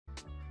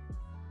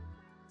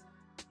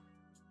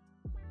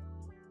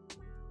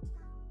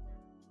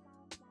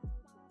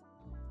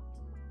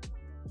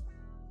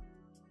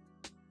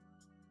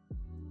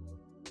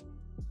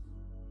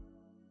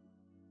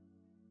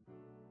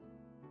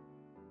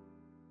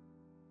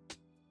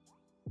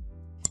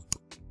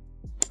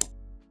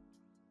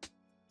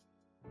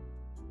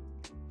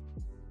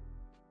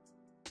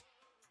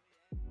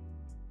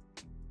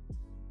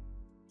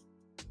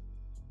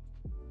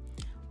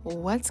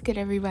What's good,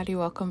 everybody?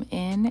 Welcome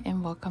in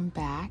and welcome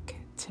back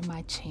to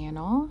my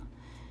channel.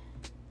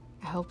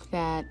 I hope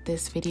that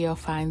this video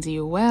finds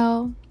you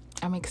well.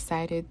 I'm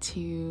excited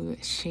to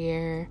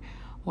share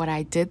what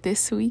I did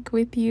this week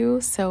with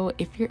you. So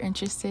if you're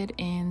interested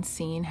in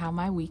seeing how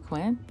my week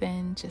went,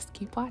 then just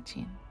keep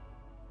watching.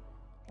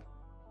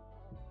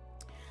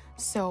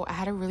 So I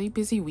had a really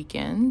busy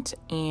weekend,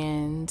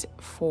 and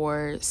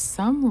for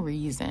some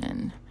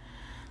reason,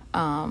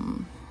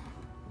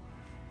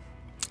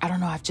 I don't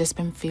know, I've just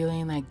been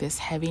feeling like this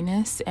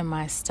heaviness in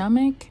my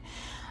stomach.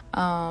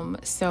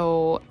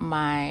 So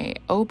my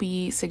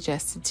OB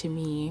suggested to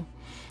me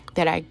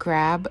that I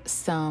grab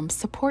some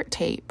support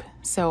tape.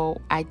 So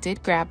I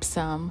did grab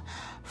some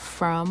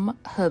from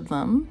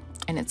Hoodlum,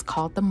 and it's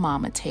called the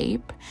Mama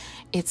tape.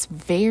 It's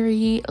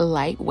very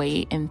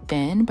lightweight and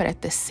thin, but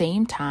at the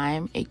same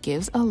time, it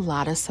gives a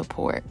lot of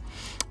support.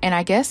 And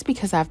I guess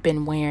because I've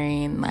been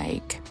wearing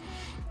like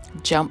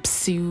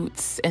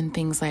jumpsuits and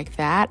things like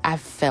that, I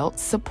felt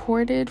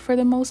supported for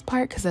the most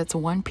part because that's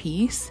one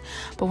piece.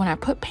 But when I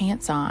put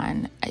pants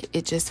on,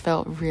 it just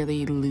felt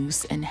really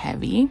loose and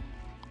heavy.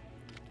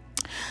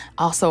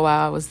 Also,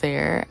 while I was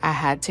there, I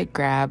had to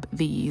grab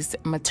these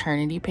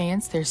maternity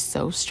pants. They're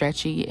so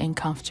stretchy and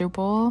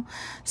comfortable.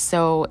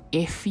 So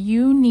if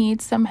you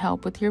need some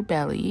help with your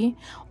belly,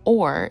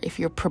 or if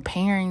you're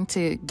preparing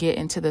to get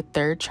into the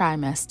third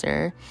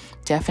trimester,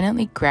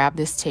 definitely grab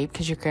this tape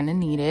because you're going to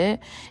need it.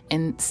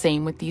 And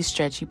same with these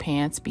stretchy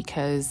pants,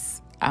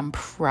 because I'm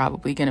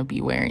probably going to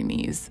be wearing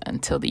these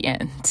until the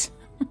end.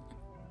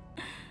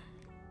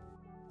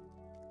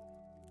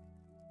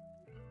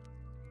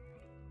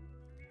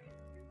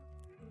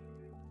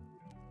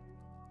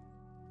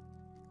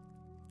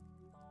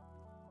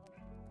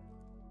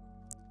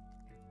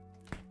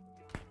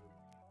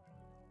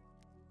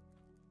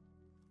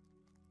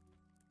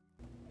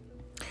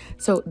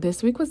 So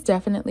this week was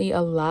definitely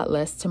a lot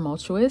less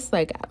tumultuous.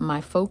 Like,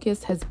 my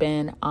focus has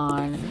been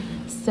on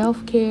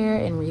self-care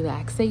and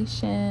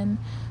relaxation.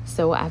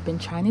 So I've been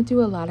trying to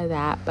do a lot of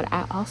that, but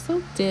I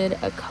also did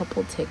a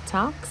couple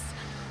TikToks.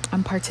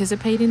 I'm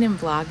participating in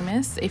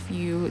Vlogmas, if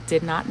you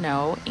did not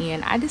know,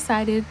 and I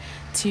decided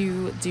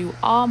to do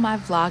all my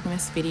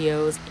Vlogmas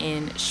videos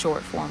in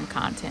short form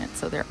content.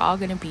 So they're all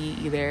going to be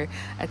either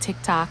a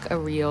TikTok, a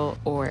reel,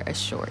 or a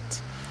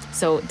short.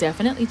 So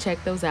definitely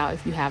check those out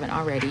if you haven't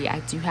already.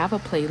 I do have a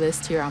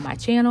playlist here on my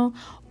channel,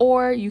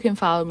 or you can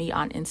follow me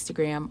on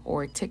Instagram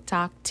or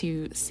TikTok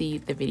to see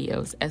the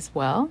videos as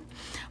well.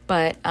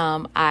 But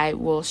I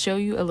will show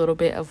you a little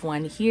bit of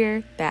one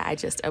here that I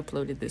just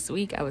uploaded this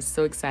week. I was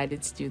so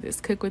excited to do this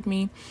cook with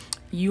me.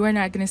 You are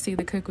not going to see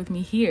the cook with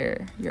me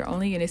here. You're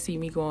only going to see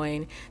me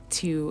going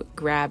to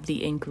grab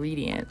the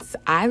ingredients.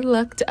 I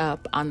looked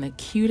up on the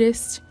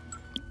cutest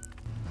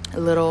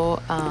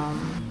little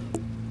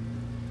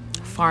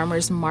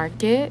farmer's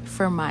market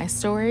for my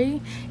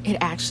story. It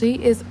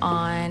actually is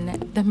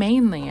on the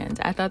mainland.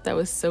 I thought that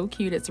was so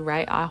cute. It's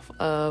right off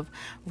of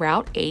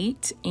Route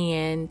 8,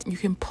 and you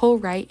can pull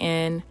right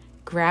in,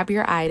 grab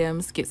your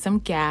items, get some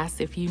gas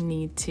if you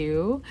need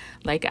to,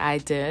 like I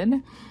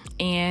did,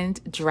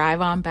 and drive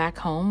on back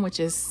home, which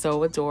is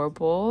so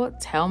adorable.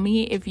 Tell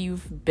me if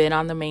you've been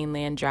on the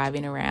mainland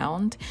driving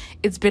around.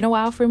 It's been a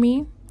while for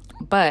me,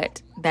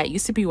 but that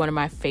used to be one of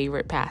my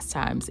favorite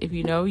pastimes. If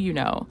you know, you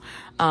know.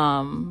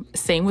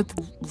 Same with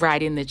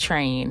riding the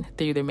train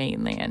through the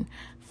mainland.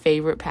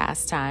 Favorite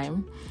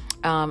pastime.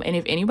 And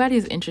if anybody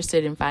is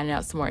interested in finding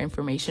out some more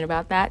information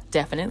about that,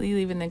 definitely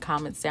leave in the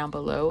comments down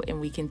below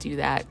and we can do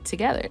that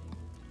together.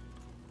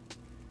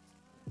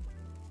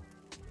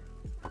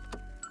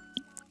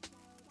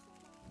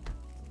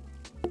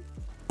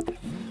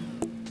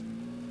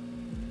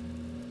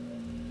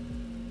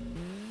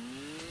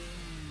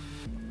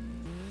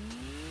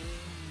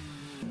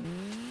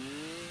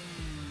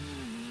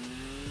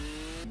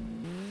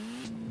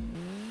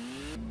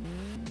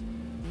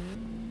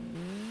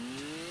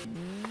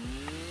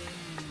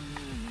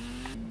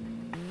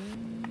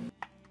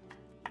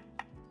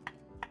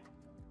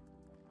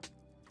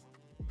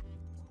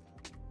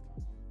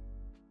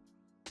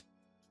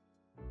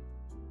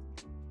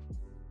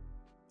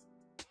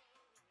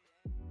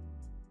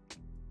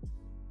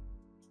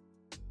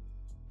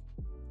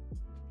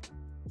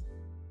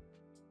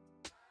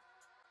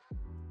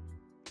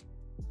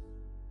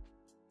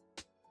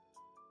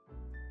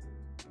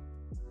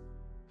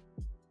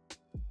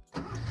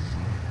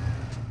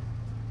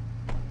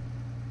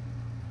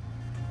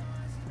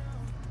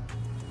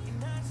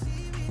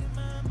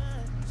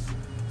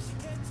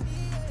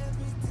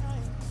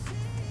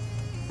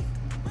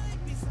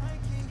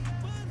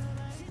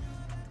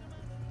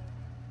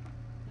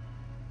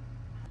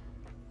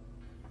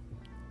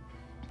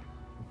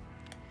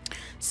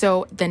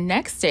 So the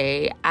next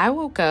day I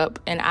woke up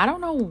and I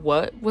don't know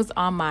what was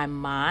on my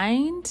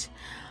mind,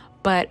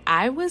 but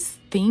I was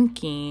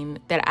thinking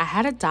that I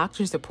had a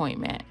doctor's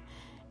appointment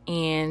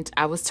and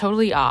I was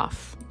totally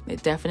off.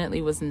 It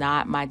definitely was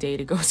not my day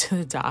to go to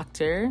the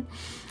doctor.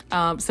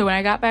 So when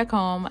I got back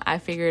home, I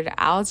figured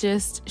I'll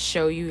just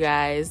show you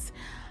guys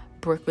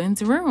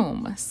Brooklyn's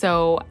room.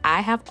 So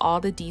I have all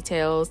the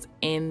details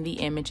in the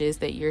images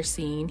that you're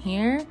seeing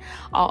here.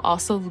 I'll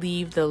also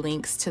leave the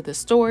links to the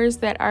stores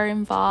that are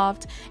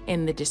involved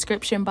in the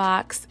description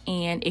box.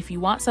 And if you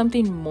want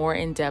something more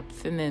in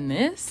depth than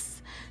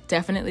this,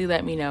 definitely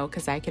let me know,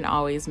 because I can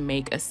always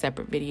make a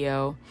separate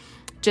video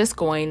just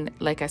going,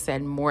 like I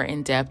said, more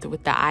in depth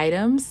with the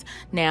items.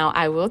 Now,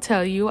 I will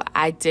tell you,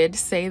 I did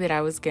say that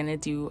I was gonna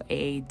do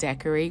a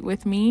decorate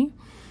with me.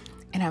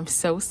 And I'm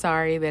so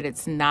sorry that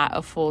it's not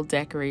a full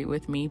decorate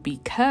with me,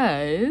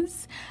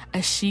 because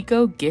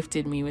Ashiko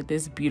gifted me with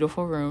this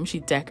beautiful room. She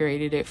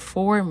decorated it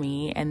for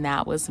me, and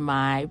that was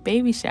my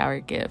baby shower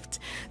gift.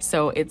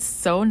 So it's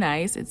so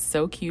nice. It's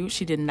so cute.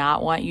 She did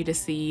not want you to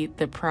see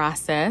the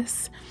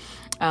process.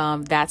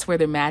 That's where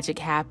the magic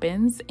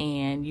happens,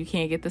 and you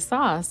can't get the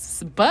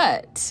sauce.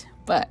 But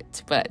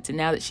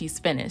now that she's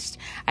finished,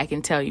 I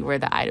can tell you where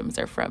the items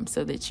are from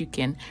so that you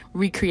can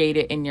recreate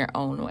it in your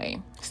own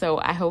way. So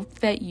I hope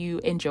that you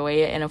enjoy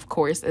it. And of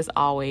course, as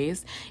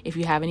always, if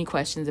you have any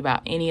questions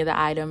about any of the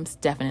items,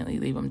 definitely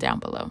leave them down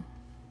below.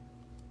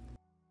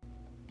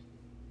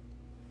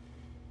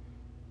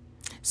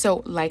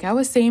 So like I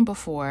was saying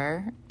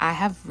before, I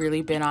have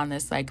really been on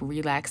this like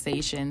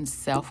relaxation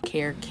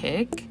self-care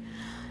kick.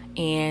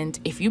 And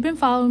if you've been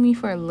following me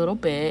for a little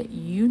bit,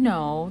 you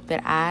know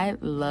that I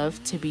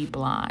love to be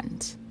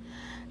blonde.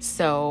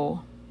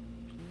 So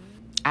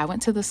I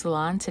went to the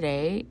salon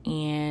today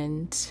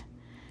and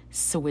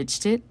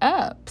switched it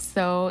up.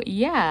 So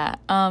yeah,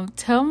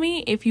 tell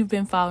me if you've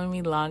been following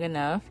me long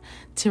enough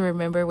to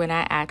remember when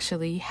I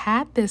actually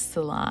had this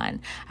salon.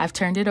 I've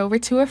turned it over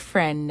to a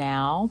friend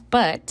now,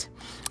 but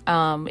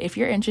if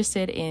you're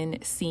interested in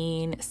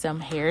seeing some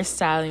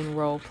hairstyling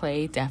role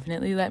play,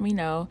 definitely let me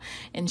know.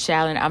 And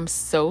Shallon, I'm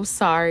so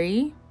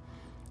sorry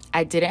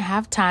I didn't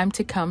have time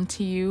to come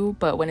to you,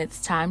 but when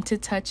it's time to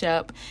touch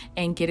up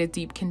and get a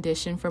deep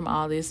condition from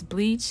all this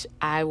bleach,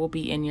 I will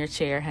be in your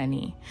chair,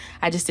 honey.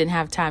 I just didn't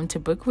have time to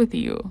book with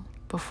you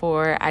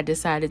before I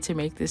decided to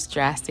make this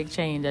drastic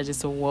change. I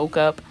just woke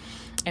up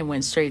and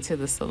went straight to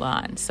the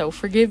salon. So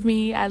forgive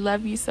me. I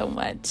love you so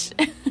much.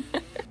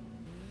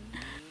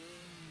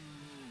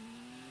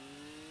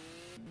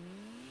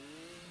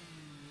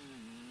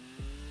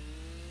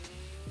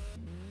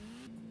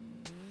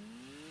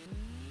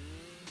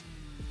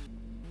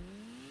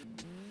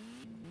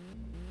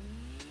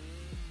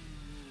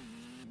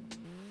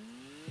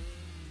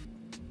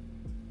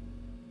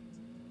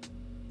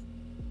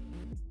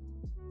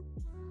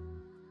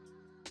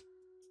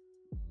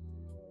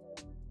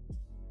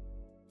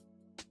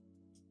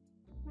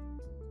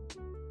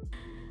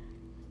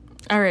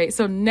 All right,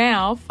 so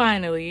now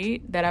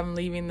finally that I'm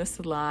leaving the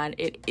salon,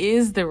 it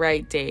is the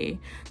right day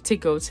to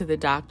go to the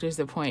doctor's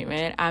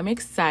appointment. I'm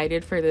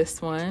excited for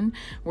this one.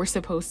 We're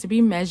supposed to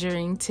be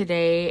measuring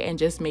today and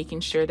just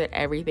making sure that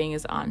everything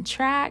is on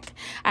track.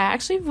 I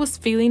actually was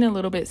feeling a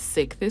little bit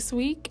sick this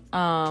week.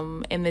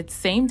 And the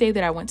same day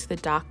that I went to the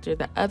doctor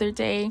the other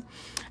day,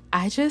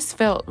 I just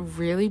felt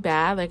really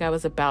bad, like I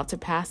was about to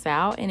pass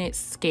out, and it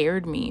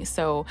scared me.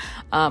 So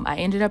I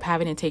ended up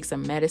having to take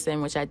some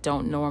medicine, which I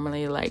don't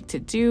normally like to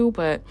do,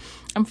 but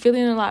I'm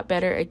feeling a lot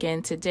better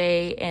again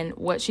today. And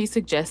what she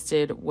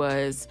suggested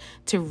was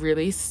to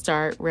really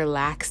start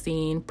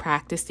relaxing,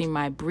 practicing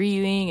my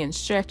breathing and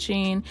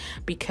stretching,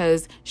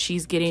 because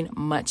she's getting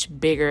much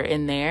bigger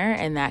in there,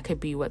 and that could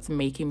be what's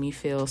making me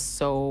feel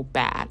so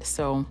bad.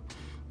 So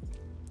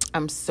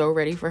I'm so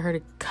ready for her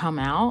to come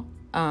out.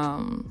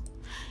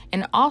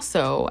 And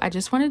also, I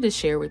just wanted to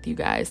share with you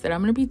guys that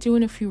I'm going to be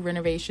doing a few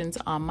renovations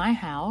on my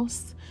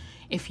house.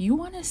 If you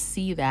want to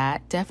see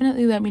that,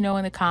 definitely let me know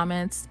in the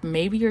comments.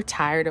 Maybe you're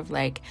tired of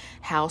like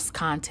house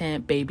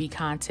content, baby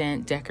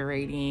content,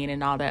 decorating,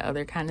 and all that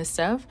other kind of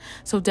stuff.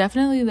 So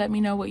definitely let me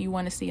know what you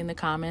want to see in the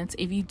comments.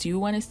 If you do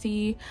want to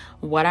see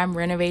what I'm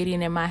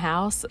renovating in my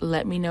house,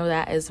 let me know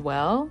that as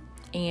well.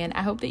 And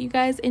I hope that you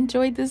guys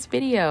enjoyed this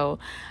video.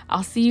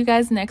 I'll see you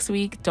guys next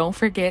week. Don't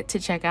forget to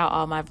check out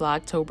all my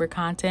Vlogtober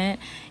content.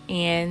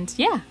 And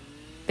yeah,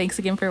 thanks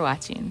again for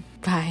watching.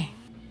 Bye.